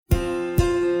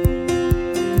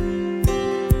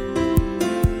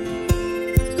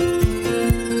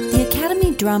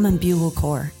Drum and Bugle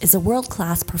Corps is a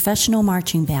world-class professional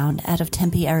marching band out of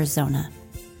Tempe, Arizona.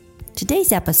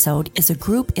 Today's episode is a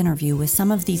group interview with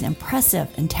some of these impressive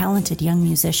and talented young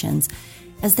musicians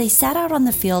as they sat out on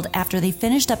the field after they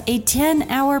finished up a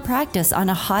 10-hour practice on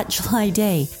a hot July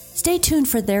day. Stay tuned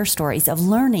for their stories of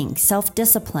learning,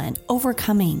 self-discipline,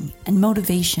 overcoming, and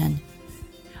motivation.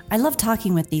 I love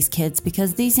talking with these kids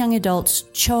because these young adults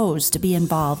chose to be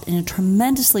involved in a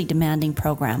tremendously demanding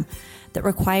program that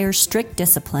requires strict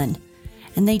discipline,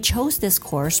 and they chose this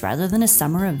course rather than a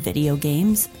summer of video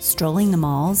games, strolling the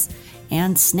malls,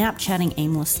 and Snapchatting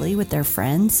aimlessly with their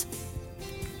friends.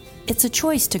 It's a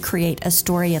choice to create a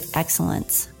story of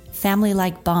excellence,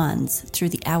 family-like bonds through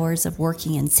the hours of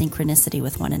working in synchronicity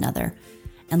with one another,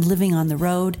 and living on the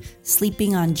road,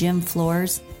 sleeping on gym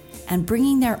floors, and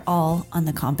bringing their all on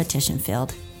the competition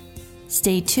field.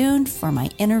 Stay tuned for my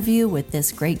interview with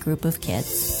this great group of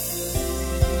kids.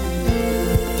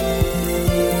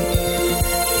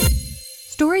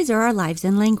 Stories are our lives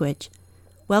in language.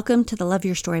 Welcome to the Love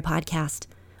Your Story podcast.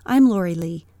 I'm Lori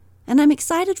Lee, and I'm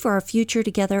excited for our future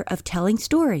together of telling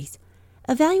stories,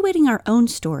 evaluating our own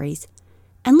stories,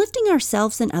 and lifting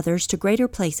ourselves and others to greater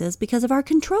places because of our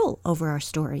control over our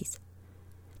stories.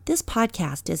 This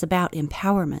podcast is about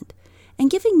empowerment and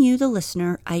giving you, the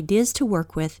listener, ideas to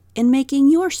work with in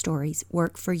making your stories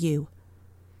work for you.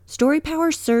 Story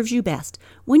power serves you best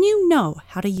when you know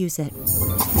how to use it.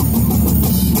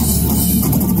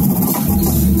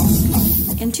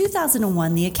 In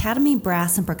 2001, the Academy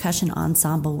Brass and Percussion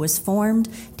Ensemble was formed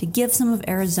to give some of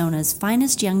Arizona's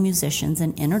finest young musicians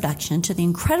an introduction to the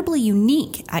incredibly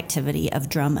unique activity of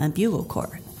drum and bugle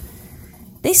corps.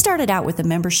 They started out with a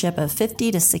membership of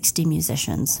 50 to 60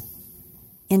 musicians.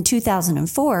 In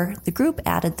 2004, the group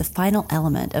added the final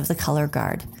element of the color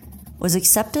guard, was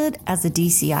accepted as a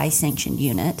DCI-sanctioned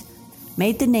unit,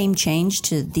 made the name change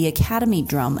to the Academy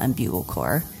Drum and Bugle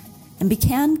Corps, and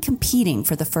began competing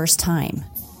for the first time.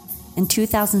 In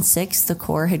 2006, the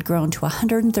Corps had grown to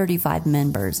 135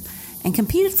 members and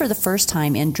competed for the first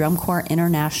time in Drum Corps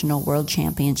International World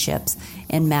Championships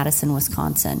in Madison,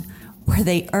 Wisconsin, where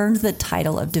they earned the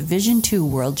title of Division II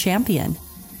World Champion.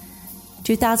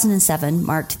 2007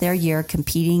 marked their year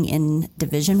competing in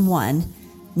Division I,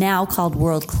 now called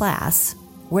World Class,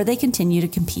 where they continue to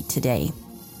compete today.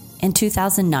 In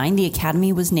 2009, the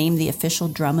Academy was named the official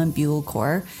Drum and Bugle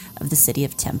Corps of the city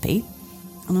of Tempe.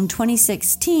 And in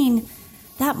 2016,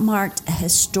 that marked a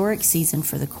historic season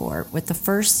for the Corps with the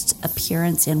first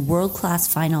appearance in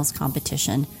world-class finals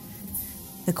competition.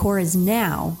 The Corps is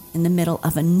now in the middle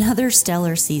of another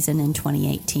stellar season in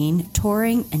 2018,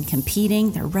 touring and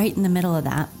competing. They're right in the middle of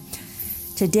that.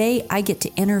 Today, I get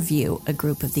to interview a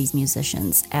group of these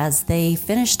musicians as they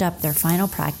finished up their final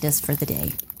practice for the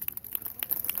day.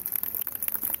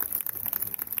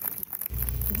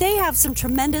 They have some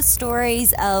tremendous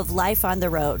stories of life on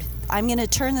the road. I'm going to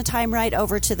turn the time right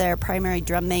over to their primary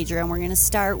drum major, and we're going to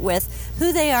start with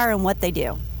who they are and what they do.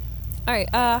 All right.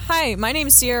 Hi, my name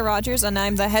is Sierra Rogers, and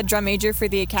I'm the head drum major for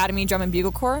the Academy Drum and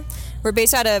Bugle Corps. We're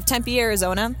based out of Tempe,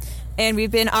 Arizona, and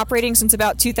we've been operating since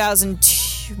about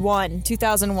 2001.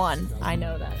 I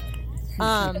know that.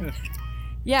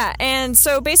 Yeah, and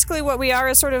so basically what we are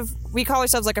is we call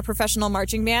ourselves like a professional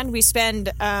marching band. We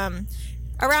spend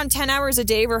around 10 hours a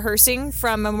day rehearsing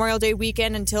from Memorial Day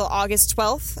weekend until August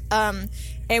 12th.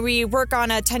 And we work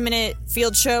on a 10-minute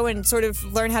field show and sort of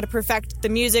learn how to perfect the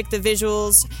music, the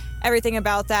visuals, everything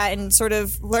about that, and sort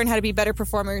of learn how to be better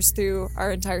performers through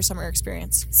our entire summer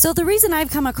experience. So the reason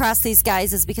I've come across these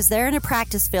guys is because they're in a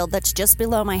practice field that's just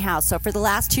below my house. So for the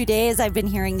last 2 days, I've been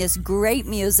hearing this great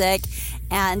music,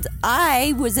 and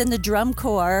I was in the drum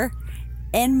corps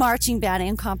in marching band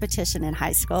and competition in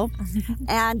high school.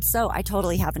 And so I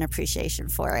totally have an appreciation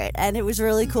for it. And it was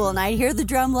really cool. And I'd hear the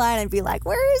drum line and be like,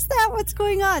 where is that? What's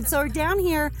going on? So we're down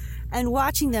here and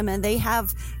watching them, and they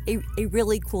have a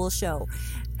really cool show.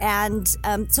 And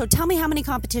so tell me, how many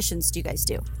competitions do you guys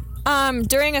do?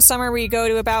 During a summer, we go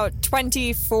to about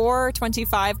 24,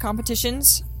 25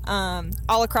 competitions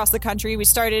all across the country. We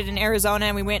started in Arizona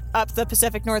and we went up the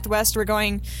Pacific Northwest. We're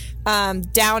going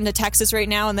down to Texas right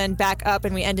now and then back up,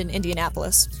 and we end in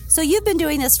Indianapolis. So you've been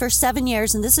doing this for 7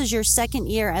 years, and this is your second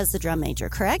year as the drum major,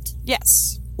 correct?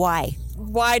 Yes. Why?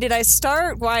 why did I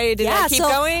start? Why did I keep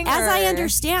going? As I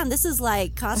understand, this is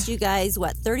like cost you guys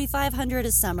what, $3,500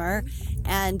 a summer,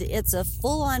 and it's a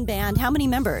full-on band. How many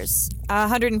members?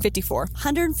 154.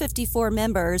 154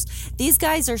 members. These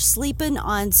guys are sleeping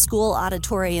on school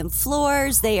auditorium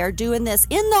floors. They are doing this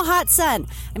in the hot sun.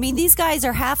 I mean, these guys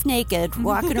are half naked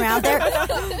walking around. They're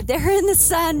in the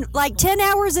sun like 10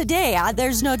 hours a day.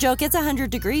 There's no joke. It's 100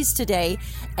 degrees today.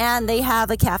 And they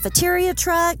have a cafeteria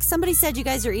truck. Somebody said you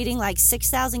guys are eating like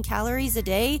 6,000 calories a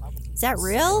day. Is that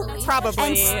real?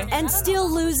 Probably. And still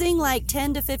losing like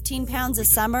 10 to 15 pounds a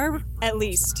summer? At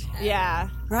least, yeah.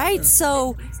 Right?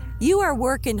 So you are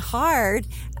working hard.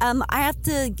 I have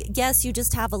to guess you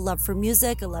just have a love for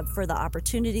music, a love for the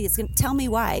opportunity. Tell me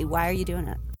why. Why are you doing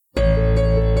it?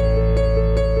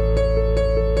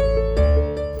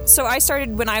 So I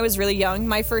started when I was really young.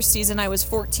 My first season, I was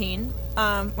 14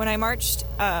 when I marched.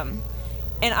 And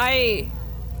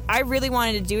I really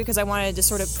wanted to do it because I wanted to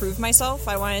sort of prove myself.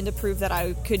 I wanted to prove that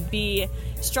I could be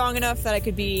strong enough, that I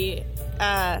could be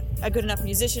a good enough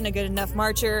musician, a good enough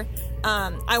marcher.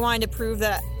 I wanted to prove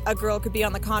that a girl could be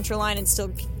on the contra line and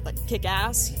still kick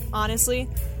ass, honestly.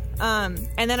 And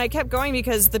then I kept going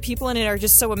because the people in it are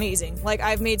just so amazing. Like,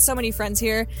 I've made so many friends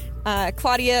here.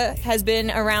 Claudia has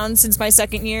been around since my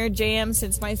second year, JM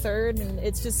since my third, and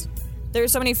it's just...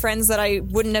 There's so many friends that I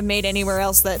wouldn't have made anywhere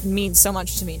else that means so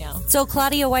much to me now. So,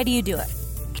 Claudia, why do you do it?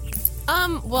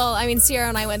 Well, I mean, Sierra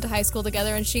and I went to high school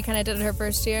together, and she kind of did it her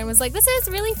first year and was like, this is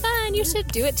really fun. You should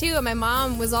do it, too. And my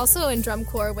mom was also in drum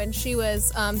corps when she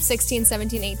was 16,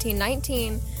 17, 18,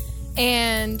 19,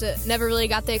 and never really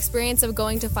got the experience of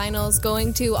going to finals,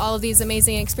 going to all of these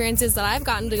amazing experiences that I've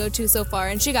gotten to go to so far.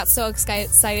 And she got so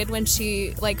excited when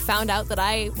she, found out that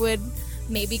I would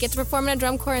maybe get to perform in a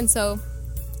drum corps, and so...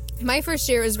 My first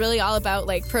year was really all about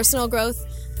personal growth.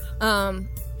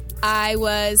 I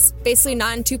was basically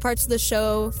not in two parts of the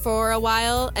show for a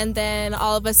while, and then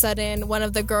all of a sudden one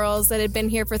of the girls that had been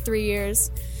here for 3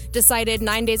 years decided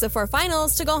 9 days before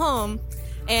finals to go home.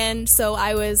 And so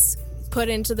I was put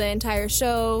into the entire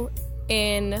show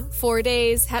in 4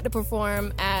 days, had to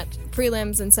perform at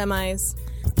prelims and semis.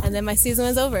 And then my season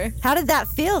was over. How did that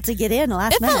feel to get in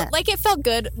last minute? It felt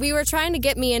good. We were trying to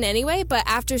get me in anyway, but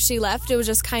after she left, it was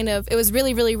just it was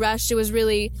really, really rushed. It was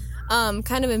really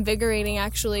kind of invigorating,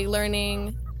 actually,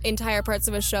 learning entire parts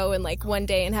of a show in one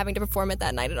day and having to perform it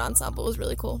that night at Ensemble was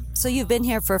really cool. So you've been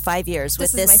here for 5 years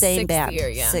with this same band. Year,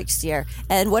 yeah. 6th year.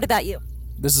 And what about you?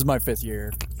 This is my 5th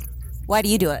year. Why do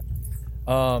you do it?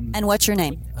 And what's your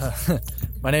name?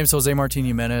 My name is Jose Martin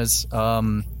Jimenez.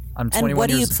 I'm 21 And what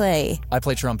do you years. play? I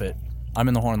play trumpet. I'm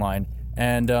in the horn line.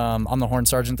 And I'm the horn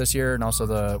sergeant this year and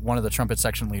also one of the trumpet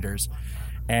section leaders.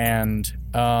 And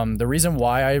the reason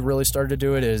why I really started to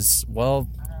do it is, well,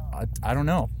 I don't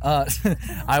know.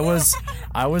 I was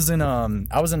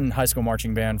in high school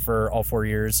marching band for all 4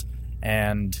 years,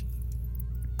 and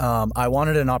I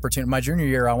wanted an opportunity. My junior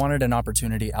year, I wanted an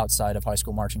opportunity outside of high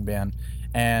school marching band,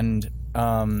 and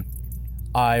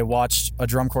I watched a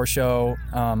drum corps show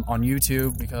on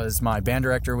YouTube because my band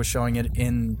director was showing it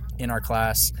in our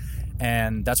class,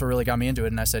 and that's what really got me into it.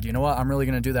 And I said, you know what, I'm really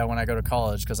going to do that when I go to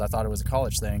college, because I thought it was a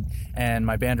college thing. And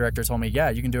my band director told me,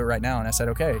 yeah, you can do it right now. And I said,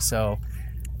 okay. So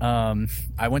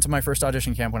I went to my first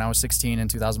audition camp when I was 16 in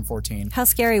 2014. How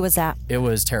scary was that? It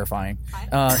was terrifying.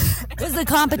 Was the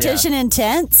competition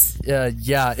intense?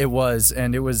 Yeah, it was.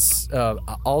 And it was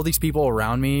all these people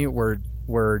around me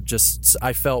were just,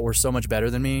 I felt, were so much better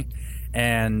than me.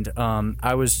 And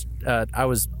I was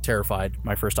terrified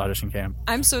my first audition camp.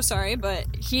 I'm so sorry, but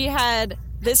he had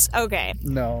this. Okay.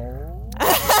 No. Okay.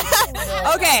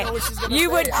 I know what she's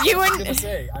gonna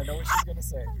say. I know what she's gonna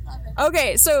say.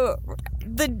 Okay, so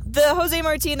the Jose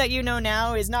Martin that you know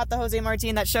now is not the Jose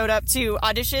Martin that showed up to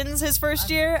auditions his first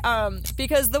year,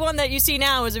 because the one that you see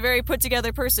now is a very put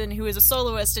together person who is a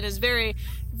soloist and is very,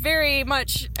 very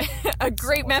much a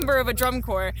great member of a drum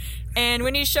corps. And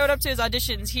when he showed up to his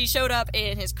auditions, he showed up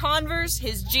in his Converse,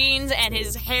 his jeans, and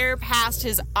his hair past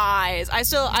his eyes.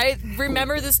 I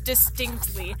remember this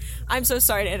distinctly. I'm so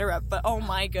sorry to interrupt, but oh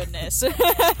my goodness.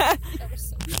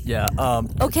 Yeah.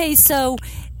 Okay, so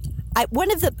one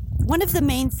of the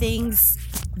main things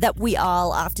that we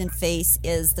all often face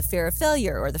is the fear of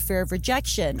failure or the fear of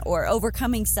rejection or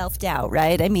overcoming self-doubt,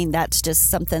 right? I mean, that's just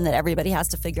something that everybody has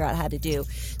to figure out how to do.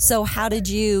 So how did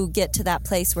you get to that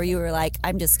place where you were like,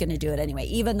 I'm just going to do it anyway,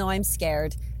 even though I'm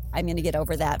scared, I'm going to get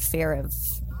over that fear of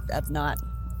not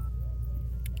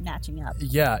matching up?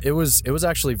 Yeah, it was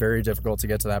actually very difficult to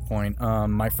get to that point.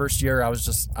 My first year, I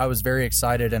was very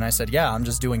excited, and I said, yeah, I'm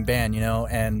just doing band,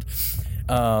 and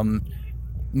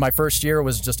my first year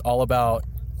was just all about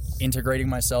integrating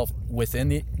myself within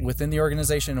the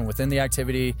organization and within the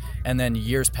activity. And then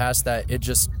years past that, it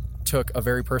just took a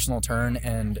very personal turn,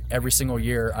 and every single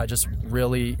year I just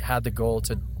really had the goal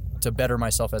to better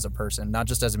myself as a person, not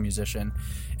just as a musician.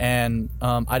 And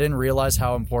I didn't realize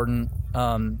how important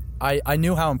I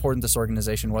knew how important this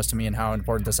organization was to me and how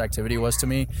important this activity was to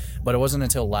me, but it wasn't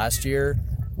until last year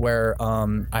where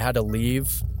I had to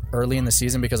leave early in the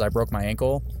season because I broke my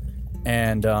ankle.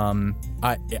 And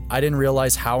I didn't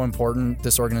realize how important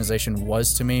this organization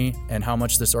was to me and how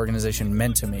much this organization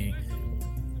meant to me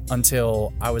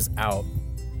until I was out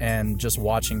and just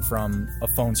watching from a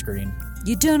phone screen.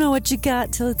 You don't know what you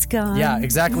got till it's gone. Yeah,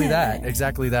 exactly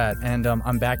that. And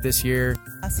I'm back this year.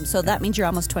 Awesome. So that means you're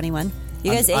almost 21.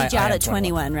 You guys age out at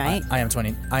 21, right? I am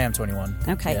 21.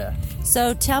 Okay. Yeah.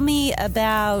 So tell me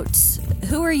about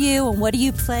who are you and what do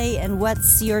you play and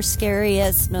what's your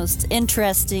scariest, most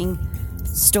interesting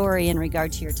story in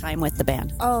regard to your time with the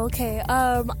band? Oh, okay.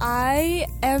 I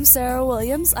am Sarah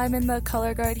Williams. I'm in the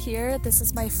color guard here. This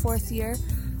is my 4th year.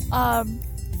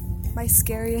 My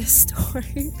scariest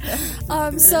story.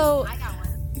 So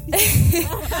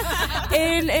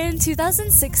in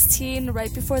 2016,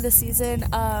 right before the season,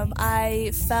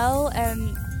 I fell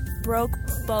and broke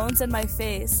bones in my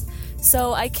face.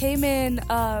 So I came in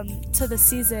to the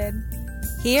season.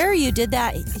 Here? You did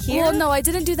that here? Well, no, I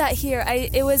didn't do that here.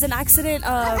 It was an accident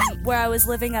where I was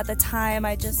living at the time.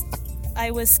 I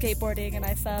was skateboarding and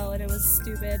I fell and it was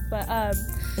stupid. But a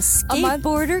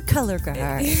skateboarder color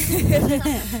guard.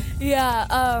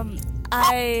 Yeah.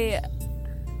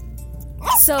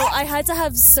 So I had to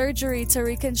have surgery to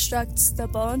reconstruct the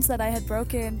bones that I had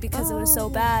broken because it was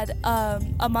so bad.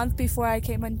 A month before I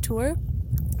came on tour,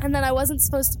 and then I wasn't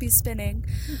supposed to be spinning.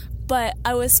 But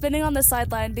I was spinning on the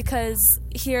sideline because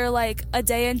here, like, a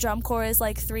day in drum corps is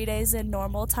like 3 days in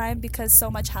normal time because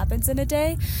so much happens in a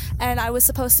day. And I was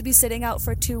supposed to be sitting out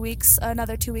for 2 weeks,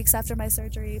 another 2 weeks after my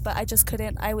surgery, but I just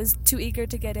couldn't. I was too eager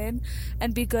to get in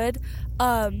and be good.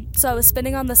 So I was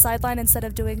spinning on the sideline instead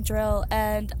of doing drill,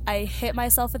 and I hit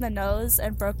myself in the nose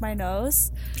and broke my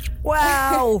nose.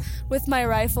 Wow! With my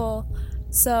rifle.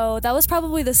 So that was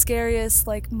probably the scariest,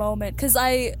 like, moment, because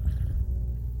I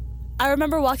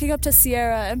remember walking up to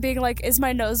Sierra and being like, is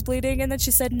my nose bleeding? And then she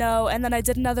said no. And then I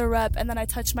did another rep and then I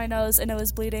touched my nose and it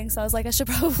was bleeding. So I was like, I should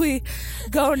probably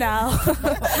go now.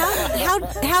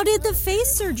 How did the face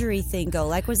surgery thing go?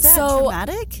 Like, was that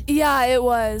traumatic? Yeah, it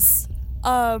was.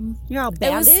 You're all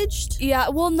bandaged?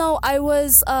 Well, no, it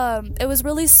was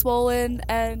really swollen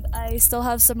and I still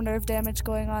have some nerve damage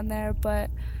going on there, but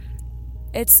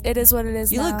it is what it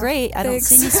is. You now. look great. I don't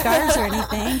see any scars or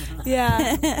anything.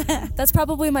 Yeah. That's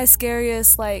probably my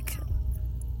scariest, like,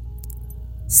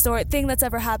 thing that's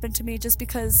ever happened to me, just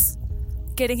because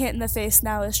getting hit in the face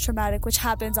now is traumatic, which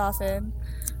happens often.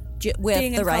 With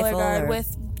being the in rifle? color guard,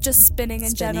 with just spinning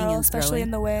in general, especially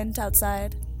in the wind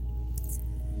outside.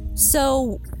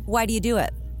 So why do you do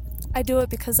it? I do it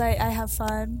because I have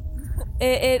fun.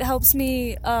 It helps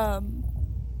me,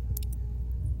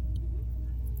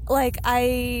 like,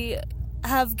 I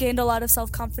have gained a lot of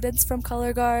self-confidence from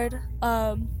color guard.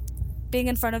 Being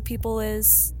in front of people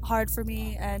is hard for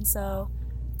me, and so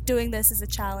doing this is a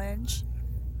challenge,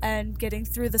 and getting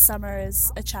through the summer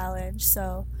is a challenge,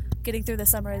 so getting through the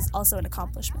summer is also an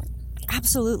accomplishment.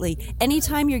 Absolutely.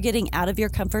 Anytime you're getting out of your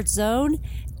comfort zone,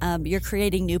 you're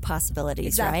creating new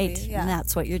possibilities, right? Yeah. And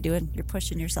that's what you're doing. You're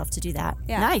pushing yourself to do that.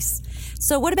 Yeah. Nice.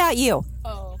 So what about you?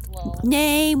 Oh, well.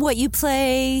 Name, what you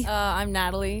play. I'm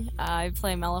Natalie. I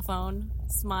play mellophone.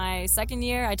 It's my 2nd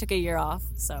year. I took a year off,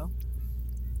 so.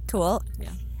 Cool. Yeah.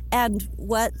 And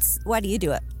why do you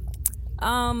do it?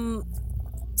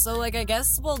 So, like, I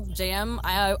guess, well, JM,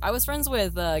 I was friends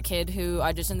with a kid who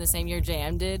auditioned the same year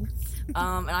JM did.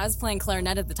 And I was playing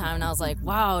clarinet at the time, and I was like,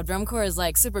 wow, drum corps is,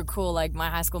 like, super cool. Like, my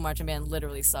high school marching band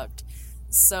literally sucked.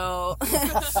 So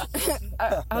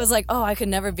I was like, oh, I could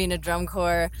never be in a drum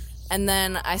corps. And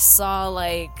then I saw,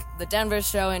 like, the Denver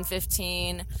show in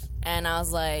 15, and I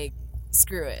was like,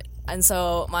 screw it. And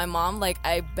so my mom, like,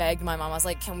 I begged my mom, I was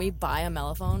like, can we buy a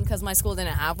mellophone? Because my school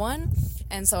didn't have one.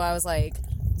 And so I was like,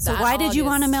 so why did you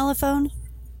want a mellophone?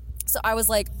 So I was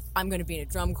like, I'm going to be in a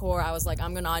drum corps. I was like,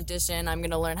 I'm going to audition. I'm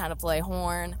going to learn how to play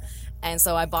horn. And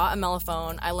so I bought a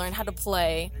mellophone. I learned how to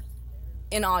play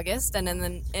in August. And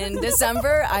then in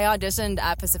December, I auditioned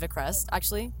at Pacific Crest,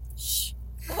 actually. Shh.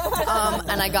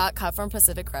 And I got cut from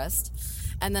Pacific Crest.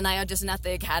 And then I auditioned at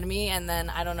the Academy. And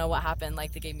then I don't know what happened.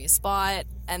 Like, they gave me a spot.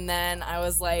 And then I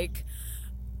was like,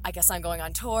 I guess I'm going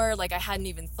on tour. Like, I hadn't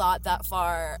even thought that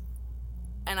far.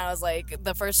 And I was like,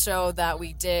 the first show that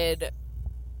we did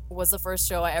was the first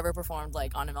show I ever performed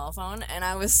like on a mellophone, and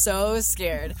I was so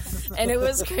scared, and it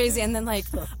was crazy. And then like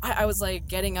I was like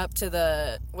getting up to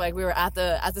the like we were at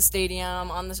the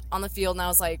stadium on the field, and I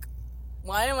was like,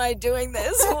 why am I doing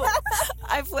this?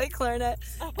 I play clarinet.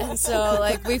 And so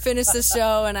like we finished the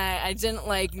show, and I didn't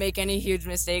like make any huge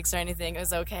mistakes or anything. It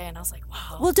was okay, and I was like,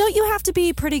 wow. Well, don't you have to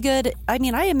be pretty good? I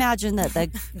mean, I imagine that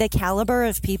the caliber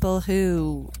of people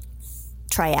who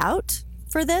try out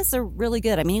for this are really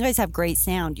good. I mean, you guys have great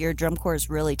sound. Your drum corps is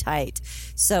really tight.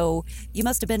 So you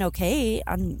must have been okay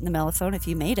on the mellophone if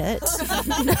you made it.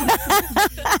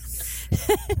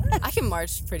 I can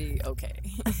march pretty okay.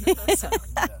 So,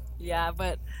 yeah,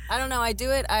 but I don't know. I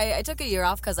do it. I took a year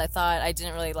off because I thought I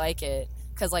didn't really like it,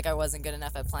 because like I wasn't good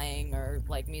enough at playing, or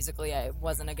like musically I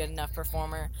wasn't a good enough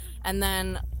performer. And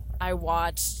then I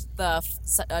watched the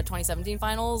 2017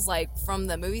 finals like from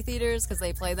the movie theaters because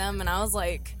they play them, and I was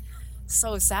like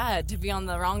so sad to be on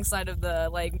the wrong side of the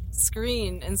like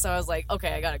screen. And so I was like,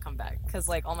 okay, I gotta come back, because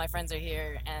like all my friends are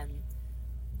here, and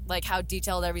like how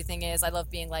detailed everything is. I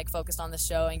love being like focused on the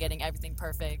show and getting everything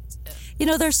perfect. You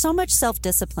know, there's so much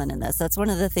self-discipline in this. That's one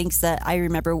of the things that I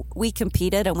remember. We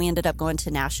competed and we ended up going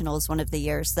to nationals one of the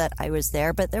years that I was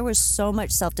there, but there was so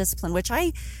much self-discipline, which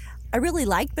I really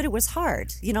liked, but it was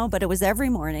hard, you know, but it was every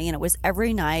morning and it was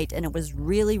every night, and it was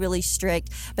really, really strict.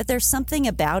 But there's something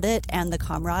about it, and the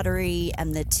camaraderie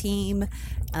and the team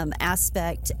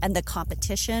aspect and the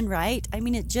competition, right? I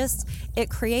mean, it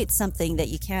creates something that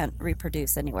you can't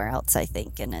reproduce anywhere else, I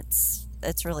think, and it's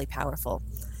really powerful.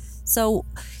 So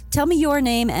tell me your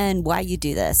name and why you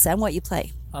do this and what you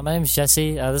play. My name is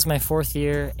Jesse. This is my 4th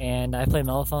year, and I play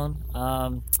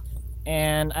mellophone.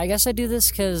 And I guess I do this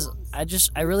because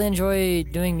I really enjoy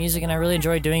doing music, and I really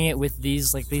enjoy doing it with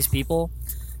these people.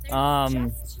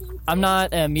 I'm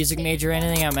not a music major or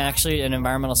anything. I'm actually an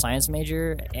environmental science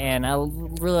major, and I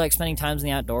really like spending time in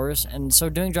the outdoors. And so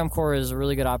doing drum corps is a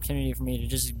really good opportunity for me to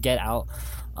just get out.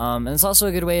 And it's also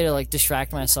a good way to like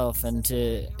distract myself and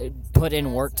to put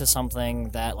in work to something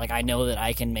that like I know that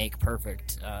I can make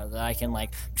perfect, that I can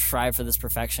like strive for this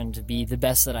perfection to be the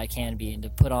best that I can be, and to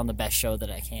put on the best show that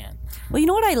I can. Well, you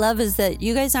know what I love is that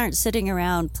you guys aren't sitting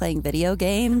around playing video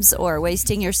games or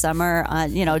wasting your summer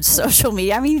on, you know, social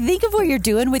media. I mean, think of what you're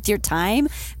doing with your time,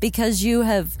 because you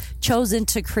have chosen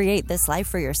to create this life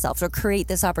for yourselves, or create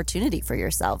this opportunity for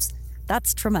yourselves.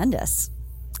 That's tremendous.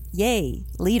 Yay,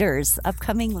 leaders,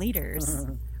 upcoming leaders,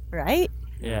 right?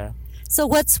 Yeah. So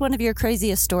what's one of your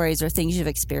craziest stories or things you've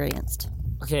experienced?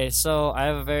 Okay, so I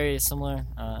have a very similar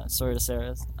story to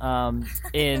Sarah's.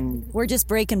 We're just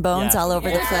breaking bones all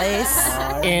over the place.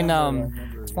 In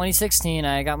 2016,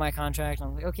 I got my contract. And I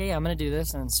was like, okay, I'm gonna do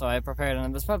this, and so I prepared. And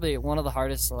it was probably one of the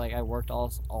hardest. Like I worked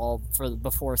all for the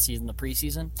before season, the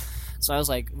preseason. So I was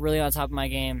like really on top of my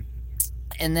game.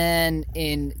 And then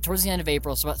towards the end of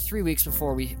April, so about 3 weeks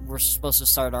before we were supposed to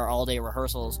start our all-day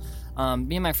rehearsals,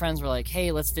 me and my friends were like,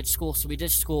 hey, let's ditch school. So we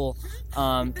ditched school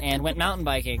and went mountain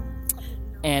biking.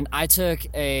 And I took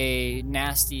a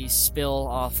nasty spill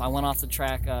off. I went off the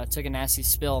track, took a nasty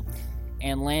spill,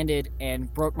 and landed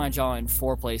and broke my jaw in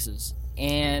 4 places.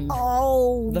 And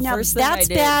that's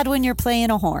bad when you're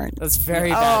playing a horn. That's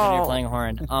very bad when you're playing a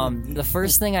horn. The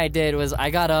first thing I did was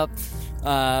I got up,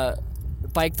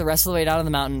 biked the rest of the way down to the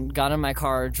mountain, got in my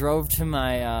car, drove to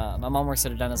my mom works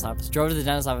at a dentist's office, drove to the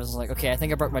dentist's office, was like, okay, I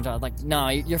think I broke my jaw. Like, no,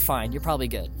 you're fine, you're probably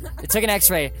good. It took an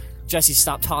x-ray. Jesse,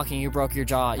 stop talking, you broke your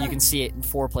jaw. You can see it in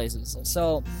 4 places.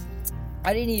 So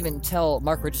I didn't even tell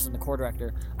Mark Richardson, the corps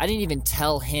director, I didn't even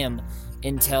tell him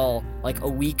until like a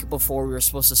week before we were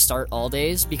supposed to start all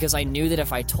days, because I knew that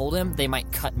if I told him, they might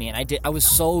cut me. And I was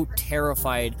so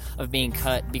terrified of being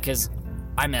cut because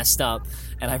I messed up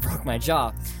and I broke my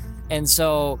jaw. And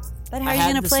so But how are you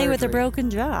going to play with a broken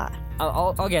jaw?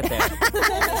 I'll get there.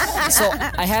 So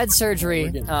I had surgery,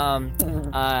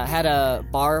 had a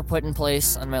bar put in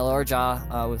place on my lower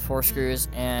jaw with 4 screws,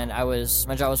 and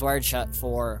my jaw was wired shut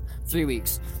for 3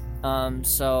 weeks.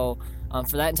 So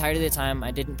for that entirety of the time,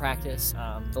 I didn't practice.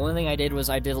 The only thing I did was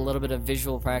I did a little bit of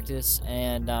visual practice,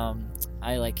 and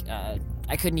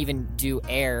I couldn't even do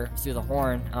air through the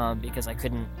horn because I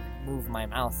couldn't move my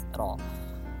mouth at all.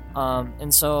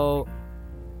 And so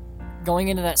going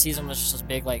into that season was just this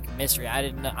big like mystery.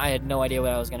 I had no idea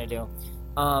what I was gonna do.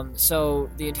 So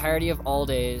the entirety of all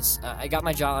days, I got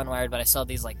my jaw unwired, but I still had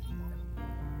these like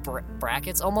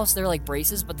brackets almost. They were like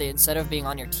braces, but they, instead of being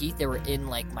on your teeth, they were in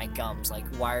like my gums, like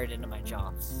wired into my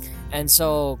jaw. And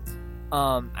so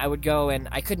I would go, and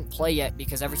I couldn't play yet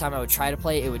because every time I would try to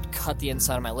play, it would cut the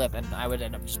inside of my lip, and I would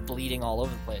end up just bleeding all over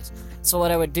the place. So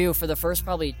what I would do for the first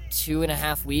probably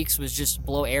 2.5 weeks was just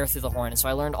blow air through the horn. And so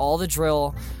I learned all the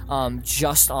drill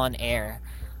just on air.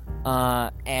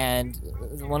 and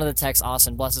one of the techs,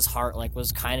 Austin, bless his heart, like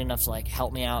was kind enough to like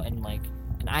help me out and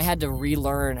I had to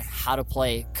relearn how to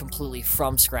play completely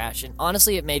from scratch. And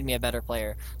honestly, it made me a better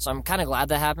player. So I'm kind of glad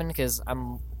that happened because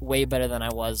I'm way better than I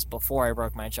was before I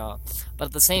broke my jaw. But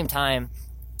at the same time,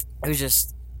 it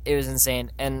was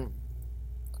insane. And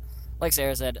like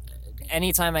Sarah said,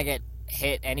 anytime I get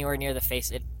hit anywhere near the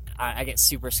face, I get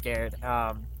super scared.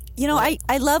 You know,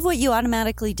 I love what you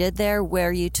automatically did there,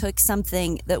 where you took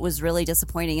something that was really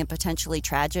disappointing and potentially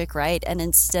tragic, right? And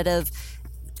instead of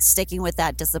sticking with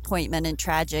that disappointment and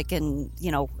tragic and,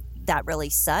 you know, that really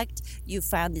sucked, you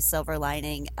found the silver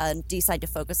lining and decide to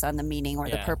focus on the meaning or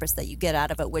the purpose that you get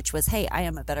out of it, which was, hey, I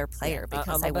am a better player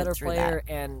because I'm a better player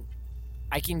that. And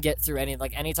I can get through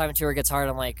anytime a tour gets hard,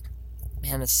 I'm like,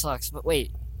 man, this sucks. But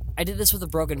wait, I did this with a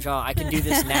broken jaw. I can do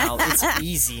this now. It's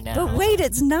easy now. But wait,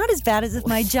 it's not as bad as if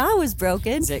my jaw was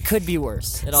broken. It could be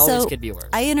worse. It always could be worse.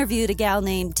 I interviewed a gal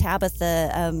named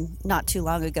Tabitha not too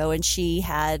long ago, and she's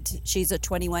a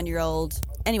 21-year-old.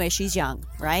 Anyway, she's young,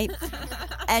 right?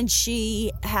 And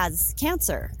she has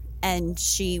cancer, and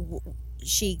she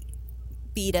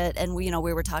beat it, and we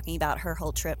were talking about her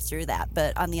whole trip through that.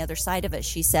 But on the other side of it,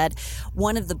 she said,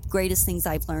 one of the greatest things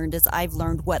I've learned is I've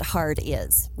learned what hard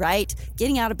is, right?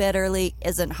 Getting out of bed early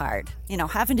isn't hard.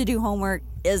 Having to do homework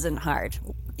isn't hard.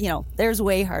 There's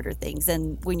way harder things,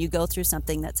 and when you go through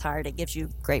something that's hard, it gives you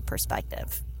great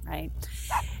perspective, right?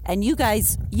 And you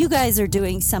guys are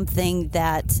doing something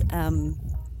that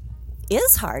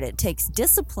is hard. It takes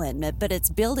discipline, but it's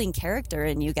building character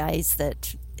in you guys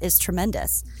that is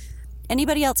tremendous.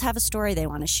 Anybody else have a story they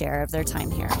want to share of their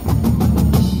time here?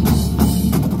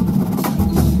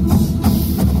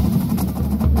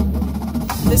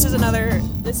 This is another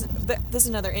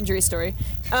injury story.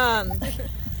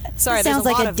 Sorry, sounds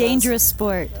like a dangerous those.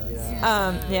 Sport.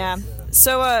 Yeah.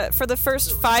 So for the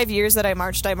first 5 years that I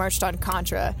marched on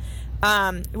Contra.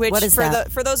 Which what is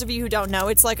that? For those of you who don't know,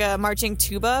 it's like a marching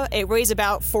tuba. It weighs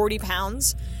about 40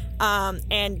 pounds.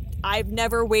 And I've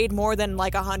never weighed more than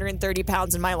like 130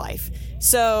 pounds in my life.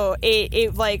 So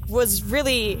it was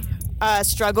really a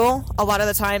struggle a lot of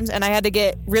the times, and I had to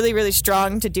get really, really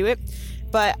strong to do it.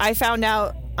 But I found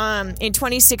out in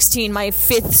 2016, my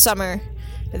 5th summer,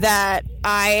 that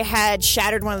I had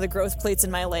shattered one of the growth plates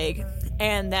in my leg,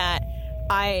 and that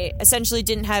I essentially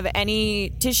didn't have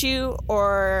any tissue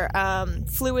or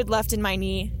fluid left in my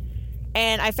knee.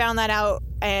 And I found that out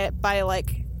by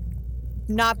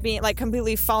not being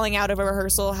completely falling out of a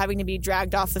rehearsal, having to be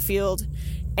dragged off the field,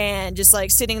 and just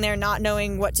sitting there not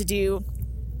knowing what to do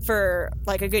for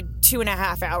a good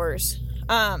 2.5 hours.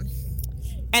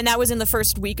 And that was in the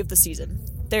first week of the season.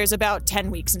 There's about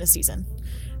 10 weeks in a season.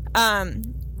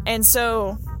 And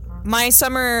so my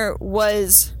summer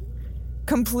was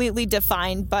completely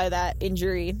defined by that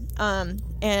injury.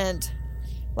 And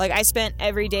I spent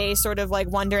every day sort of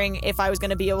wondering if I was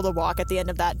going to be able to walk at the end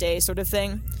of that day, sort of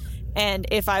thing. And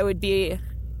if I would be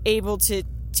able to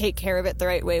take care of it the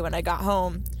right way when I got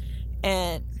home.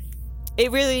 And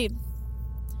it really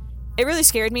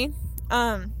scared me.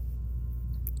 And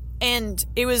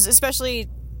it was especially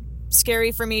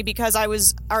scary for me because I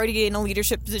was already in a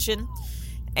leadership position.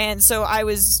 And so I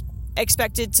was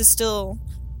expected to still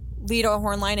lead a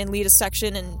horn line and lead a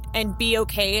section and be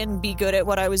okay and be good at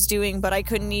what I was doing. But I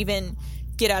couldn't even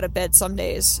get out of bed some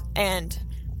days. And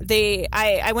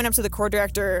I went up to the corps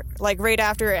director right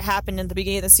after it happened at the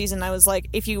beginning of the season. I was like,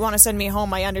 if you want to send me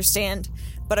home, I understand,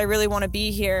 but I really want to be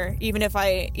here even if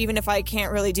I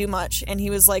can't really do much. And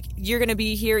he was like, you're going to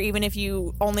be here even if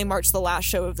you only march the last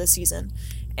show of the season.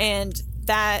 And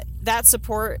that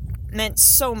support meant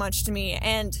so much to me,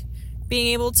 and being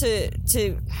able to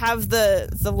have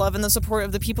the love and the support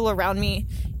of the people around me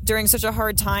during such a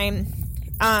hard time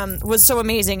was so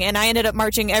amazing. And I ended up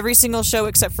marching every single show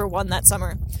except for one that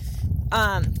summer.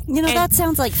 That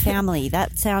sounds like family.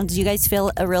 Do you guys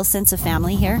feel a real sense of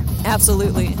family here?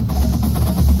 Absolutely.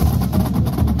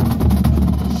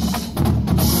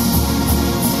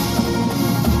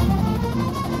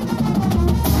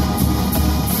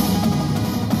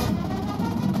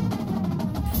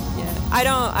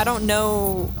 I don't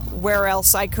know where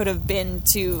else I could have been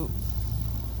to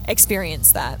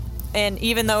experience that. And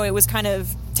even though it was kind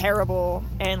of terrible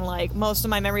and most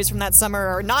of my memories from that summer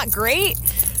are not great,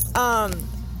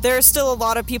 there are still a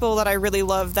lot of people that I really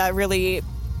love that really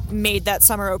made that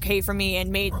summer okay for me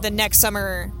and made the next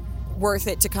summer worth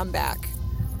it to come back.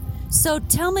 So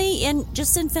tell me, in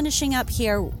finishing up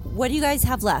here, what do you guys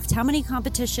have left? How many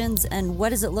competitions and what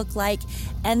does it look like?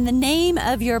 And the name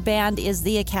of your band is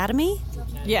The Academy?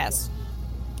 Yes.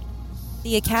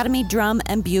 The Academy Drum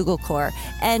and Bugle Corps.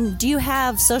 And do you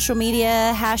have social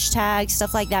media, hashtags,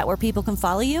 stuff like that where people can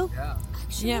follow you?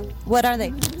 Yeah. What are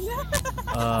they?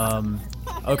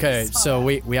 Okay, so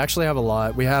we actually have a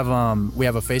lot. We have a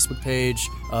Facebook page,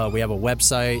 we have a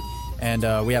website, and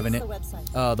we have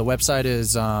the website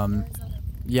is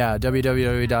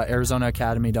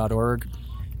www.arizonaacademy.org,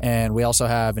 and we also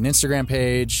have an Instagram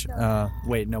page.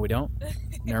 Wait, no, we don't.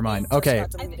 Never mind. Okay,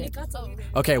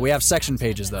 we have section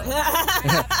pages though.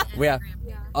 we have.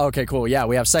 Okay, cool. Yeah,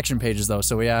 we have section pages though.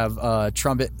 So we have a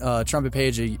trumpet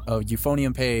page, a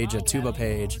euphonium page, a tuba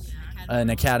page,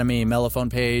 an Academy mellophone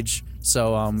page.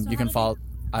 So you can follow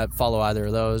either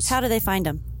of those. How do they find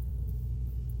them?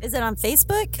 Is it on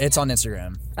Facebook? It's on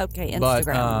Instagram. Okay,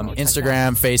 Instagram. But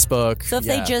Instagram, Facebook. So if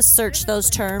they just search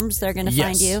those terms, they're going to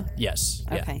find you? Yes.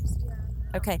 Yeah. Okay.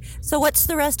 Okay. So what's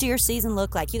the rest of your season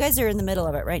look like? You guys are in the middle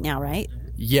of it right now, right?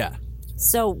 Yeah.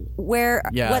 So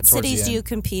what cities do you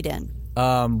compete in?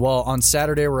 Well, on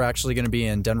Saturday, we're actually going to be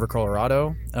in Denver,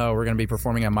 Colorado. We're going to be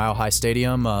performing at Mile High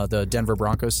Stadium, the Denver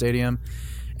Broncos Stadium.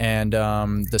 And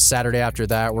the Saturday after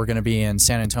that, we're going to be in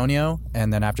San Antonio.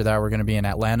 And then after that, we're going to be in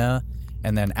Atlanta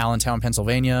and then Allentown,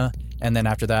 Pennsylvania. And then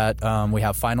after that, we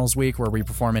have finals week where we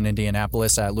perform in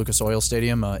Indianapolis at Lucas Oil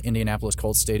Stadium, Indianapolis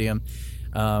Colts Stadium,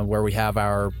 where we have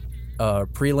our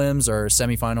prelims, our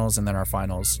semifinals, and then our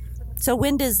finals. So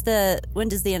when does the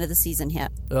end of the season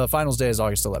hit? Finals day is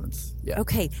August 11th. Yeah.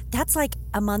 Okay, that's like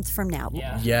a month from now.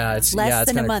 Yeah, it's less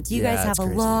than a month. You guys have a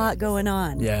lot going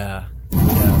on. Yeah.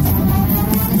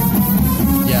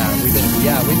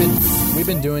 We've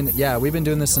been doing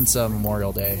this since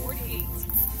Memorial Day.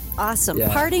 Awesome.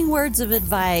 Yeah. Parting words of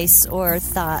advice or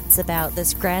thoughts about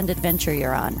this grand adventure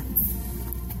you're on.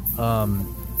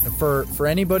 For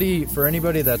anybody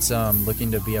that's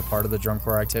looking to be a part of the drum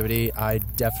corps activity, I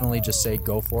definitely just say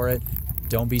go for it.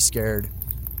 Don't be scared.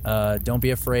 Don't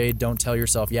be afraid. Don't tell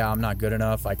yourself, I'm not good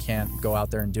enough. I can't go out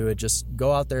there and do it. Just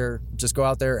go out there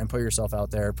and put yourself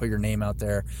out there. Put your name out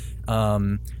there.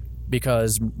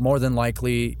 Because more than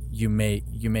likely you may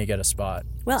get a spot.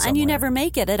 Well, somewhere. And you never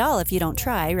make it at all if you don't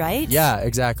try, right? Yeah,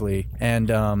 exactly.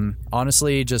 And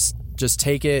honestly, just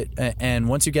take it. And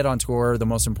once you get on tour, the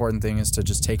most important thing is to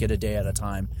just take it a day at a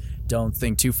time. Don't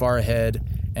think too far ahead,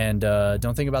 and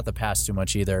don't think about the past too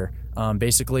much either.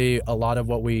 Basically, a lot of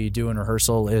what we do in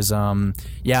rehearsal is,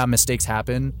 mistakes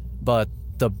happen, but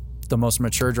the most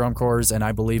mature drum corps, and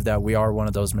I believe that we are one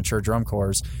of those mature drum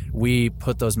corps, we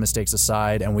put those mistakes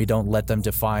aside and we don't let them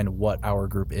define what our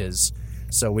group is.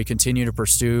 So we continue to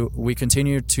pursue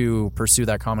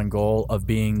that common goal of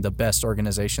being the best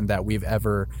organization that we've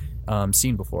ever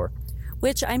seen before.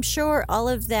 Which I'm sure all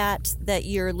of that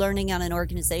you're learning on an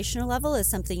organizational level is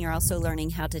something you're also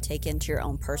learning how to take into your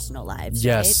own personal lives.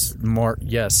 Yes, right?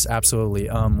 Yes, absolutely.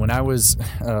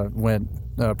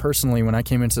 Personally, when I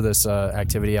came into this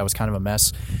activity, I was kind of a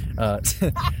mess. I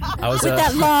was with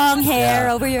that long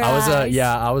hair over your eyes.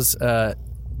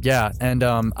 And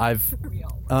I've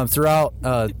throughout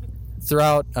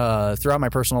my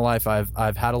personal life,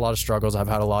 I've had a lot of struggles. I've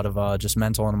had a lot of just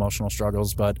mental and emotional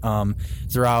struggles. But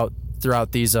throughout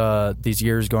these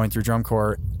years going through drum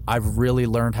corps, I've really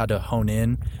learned how to hone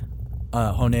in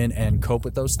and cope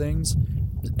with those things.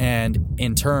 And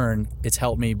in turn, it's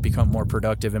helped me become more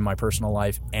productive in my personal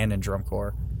life and in drum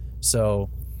corps.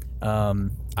 So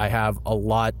I have a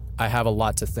lot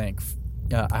to thank.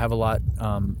 I have a lot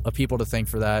of people to thank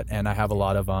for that, and I have a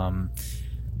lot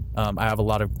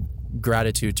of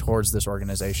gratitude towards this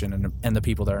organization and the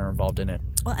people that are involved in it.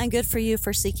 Well, and good for you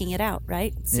for seeking it out,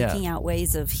 right? Seeking out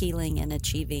ways of healing and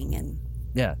achieving and.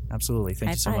 Yeah, absolutely.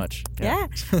 Thank you so much. Yeah.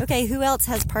 Okay, who else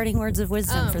has parting words of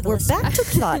wisdom for the listeners? Back to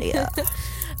Claudia.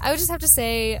 I would just have to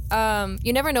say,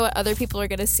 you never know what other people are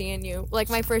going to see in you. Like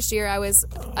my first year, I was,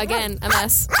 again, a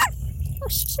mess.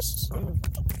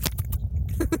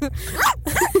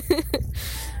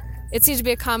 It seems to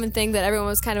be a common thing that everyone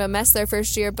was kind of a mess their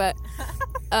first year, but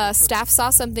staff saw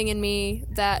something in me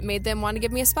that made them want to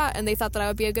give me a spot, and they thought that I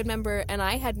would be a good member, and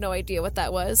I had no idea what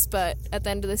that was. But at the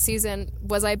end of the season,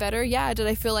 was I better? Yeah. Did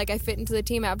I feel like I fit into the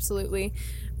team? Absolutely.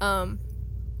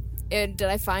 Did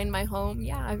I find my home?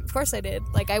 Yeah, of course I did.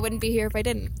 Like, I wouldn't be here if I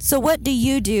didn't. So what do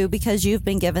you do, because you've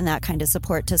been given that kind of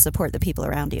support, to support the people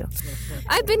around you?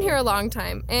 I've been here a long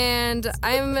time, and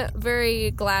I'm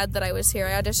very glad that I was here.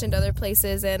 I auditioned other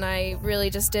places, and I really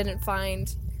just didn't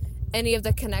find any of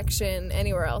the connection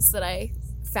anywhere else that I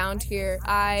found here.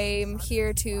 I'm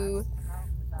here to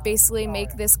basically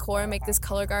make this corps, make this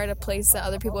color guard a place that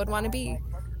other people would want to be.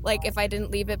 Like, if I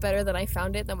didn't leave it better than I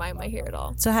found it, then why am I here at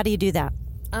all? So how do you do that?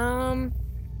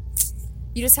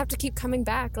 you just have to keep coming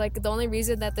back. Like, the only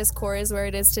reason that this core is where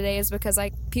it is today is because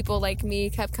like people like me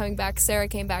kept coming back. Sarah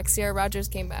came back, Sierra Rogers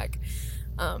came back,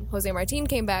 Jose Martin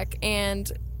came back,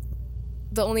 and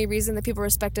the only reason that people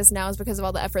respect us now is because of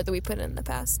all the effort that we put in the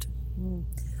past.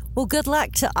 Well, good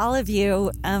luck to all of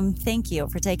you. Thank you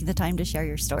for taking the time to share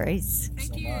your stories.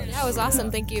 Thank you. Yeah, it was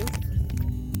awesome. Thank you.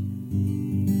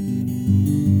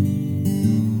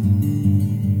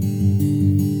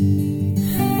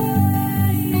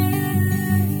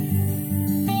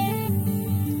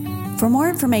 For more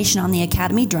information on the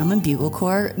Academy Drum and Bugle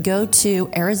Corps, go to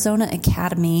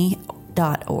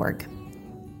arizonaacademy.org.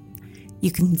 You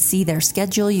can see their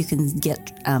schedule, you can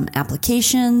get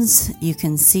applications, you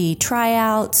can see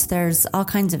tryouts. There's all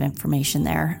kinds of information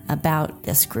there about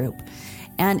this group.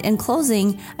 And in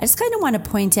closing, I just kind of want to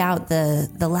point out the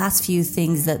last few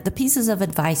things, that the pieces of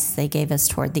advice they gave us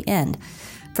toward the end.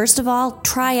 First of all,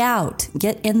 try out,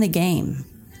 get in the game.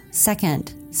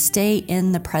 Second, stay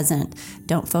in the present.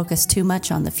 Don't focus too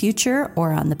much on the future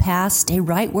or on the past. Stay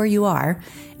right where you are.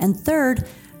 And third,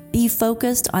 be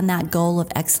focused on that goal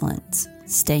of excellence.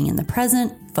 Staying in the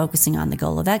present, focusing on the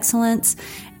goal of excellence,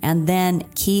 and then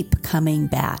keep coming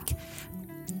back.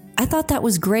 I thought that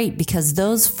was great because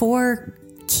those 4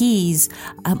 keys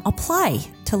apply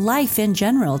to life in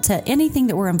general, to anything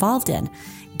that we're involved in.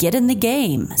 Get in the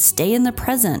game, stay in the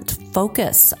present,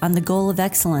 focus on the goal of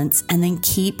excellence, and then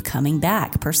keep coming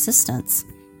back. Persistence.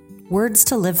 Words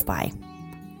to live by.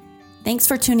 Thanks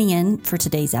for tuning in for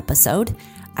today's episode.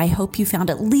 I hope you found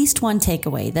at least one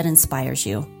takeaway that inspires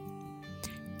you.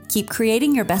 Keep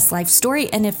creating your best life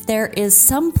story, and if there is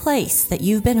some place that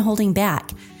you've been holding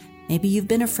back, maybe you've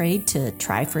been afraid to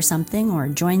try for something or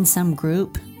join some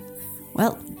group,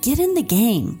 well, get in the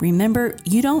game. Remember,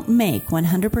 you don't make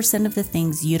 100% of the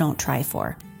things you don't try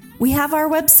for. We have our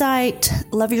website,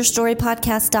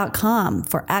 loveyourstorypodcast.com,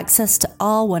 for access to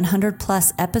all 100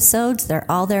 plus episodes. They're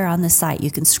all there on the site.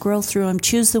 You can scroll through them,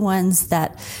 choose the ones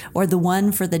or the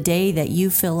one for the day that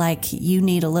you feel like you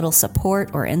need a little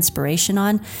support or inspiration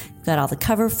on. You've got all the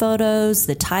cover photos,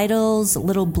 the titles, a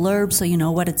little blurb so you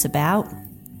know what it's about.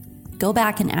 Go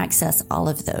back and access all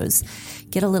of those.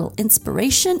 Get a little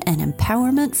inspiration and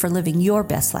empowerment for living your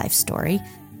best life story.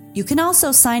 You can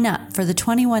also sign up for the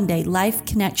 21-day Life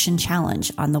Connection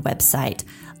Challenge on the website.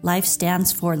 Life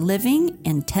stands for living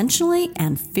intentionally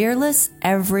and fearless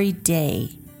every day.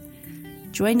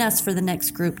 Join us for the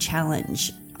next group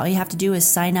challenge. All you have to do is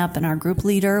sign up and our group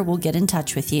leader will get in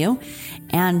touch with you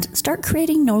and start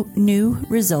creating new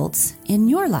results in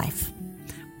your life.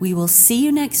 We will see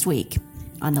you next week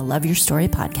on the Love Your Story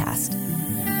podcast.